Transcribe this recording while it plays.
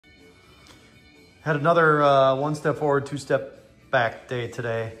Had another one step forward, two step back day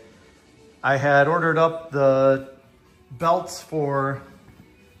today. I had ordered up the belts for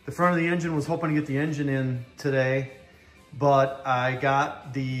the front of the engine, was hoping to get the engine in today, but I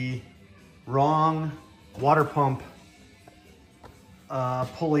got the wrong water pump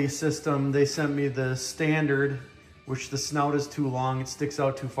pulley system. They sent me the standard, which the snout is too long, it sticks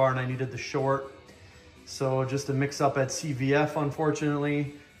out too far, and I needed the short. So just a mix up at CVF,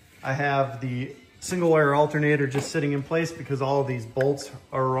 unfortunately. I have the single wire alternator just sitting in place because all of these bolts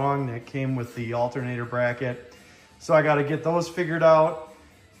are wrong that came with the alternator bracket. So I got to get those figured out.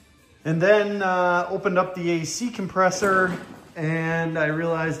 And then opened up the AC compressor, and I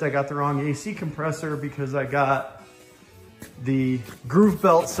realized I got the wrong AC compressor because I got the groove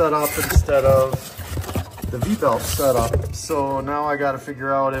belt set up instead of the V-belt set up. So now I got to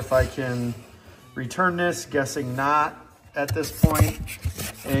figure out if I can return this, guessing not at this point,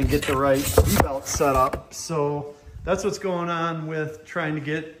 and get the right V-belt set up. So that's what's going on with trying to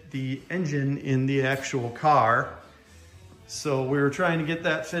get the engine in the actual car. So we were trying to get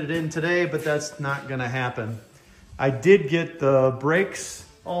that fitted in today, but that's not gonna happen. I did get the brakes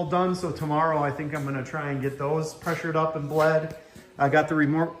all done, so tomorrow I think I'm gonna try and get those pressured up and bled. I got the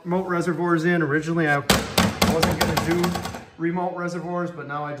remote reservoirs in. Originally I wasn't gonna do remote reservoirs, but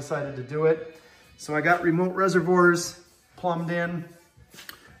now I decided to do it. So I got remote reservoirs plumbed in,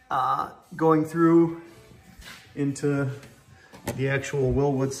 going through into the actual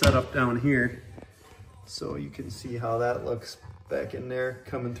Willwood setup down here. So you can see how that looks back in there,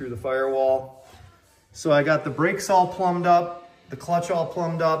 coming through the firewall. So I got the brakes all plumbed up, the clutch all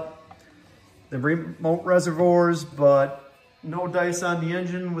plumbed up, the remote reservoirs, but no dice on the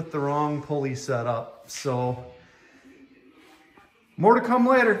engine with the wrong pulley set up. So more to come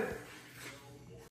later.